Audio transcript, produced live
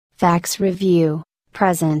Facts Review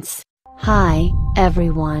presents. Hi,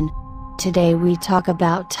 everyone. Today we talk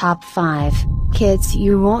about top 5 kids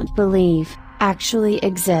you won't believe actually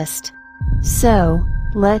exist. So,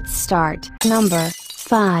 let's start. Number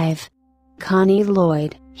 5. Connie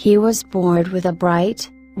Lloyd. He was born with a bright,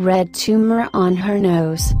 red tumor on her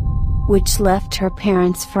nose, which left her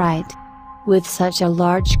parents fright. With such a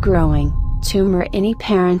large growing tumor, any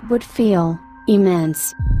parent would feel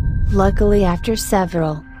immense. Luckily, after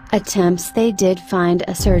several attempts, they did find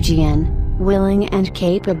a surgeon willing and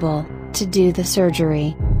capable to do the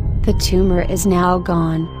surgery. The tumor is now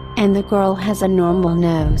gone, and the girl has a normal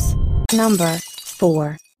nose. Number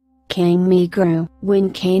 4. Kang Mi-gru.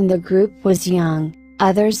 When Kang the group was young,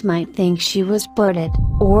 others might think she was bloated,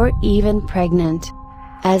 or even pregnant.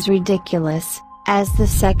 As ridiculous as the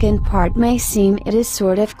second part may seem, it is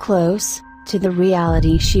sort of close to the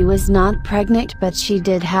reality. She was not pregnant, but she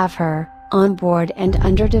did have her onboard and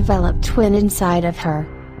underdeveloped twin inside of her.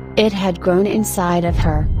 It had grown inside of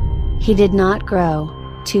her. He did not grow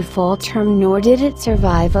to full term, nor did it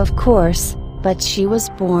survive, of course, but she was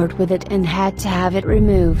born with it and had to have it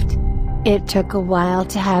removed. It took a while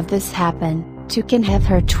to have this happen. To can have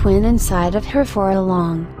her twin inside of her for a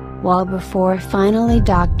long while before finally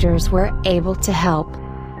doctors were able to help.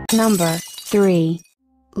 Number 3.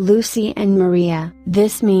 Lucy and Maria.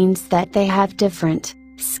 This means that they have different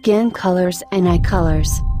skin colors and eye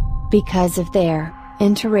colors because of their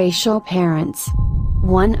interracial parents.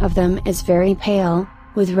 One of them is very pale,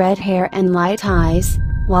 with red hair and light eyes,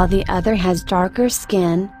 while the other has darker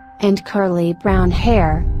skin, and curly brown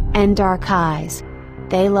hair, and dark eyes.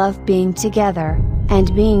 They love being together,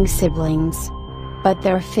 and being siblings. But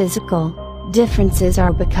their physical differences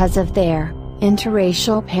are because of their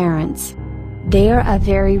interracial parents. They are a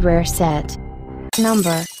very rare set.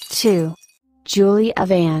 Number 2. Julie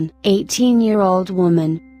Avan. 18-year-old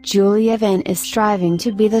woman, Julie Avan is striving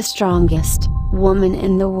to be the strongest woman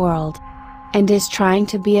in the world, and is trying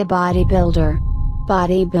to be a bodybuilder.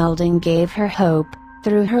 Bodybuilding gave her hope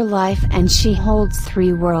through her life, and she holds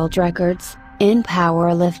 3 world records in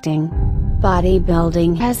powerlifting.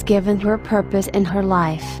 Bodybuilding has given her purpose in her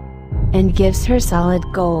life, and gives her solid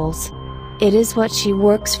goals. It is what she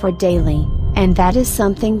works for daily, and that is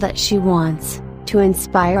something that she wants to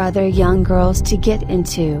inspire other young girls to get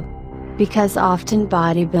into. Because often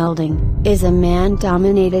bodybuilding is a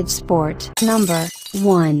man-dominated sport. Number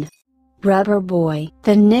 1. Rubber Boy.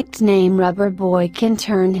 The nickname Rubber Boy can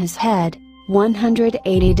turn his head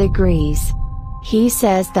 180 degrees. He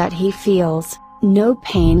says that he feels no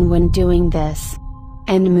pain when doing this,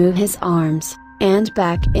 and move his arms and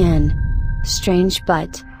back in strange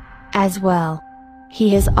but as well. He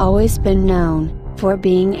has always been known for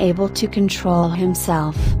being able to control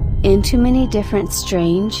himself into many different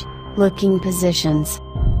strange looking positions,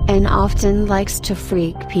 and often likes to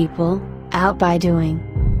freak people out by doing,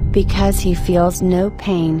 because he feels no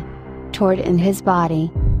pain toward in his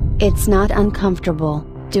body. It's not uncomfortable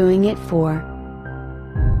doing it for.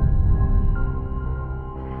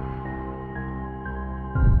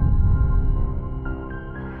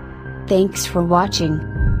 Thanks for watching.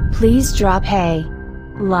 Please drop a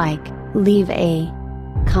like, leave a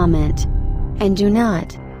comment, and do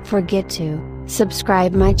not forget to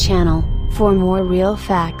subscribe my channel for more real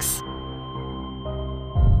facts.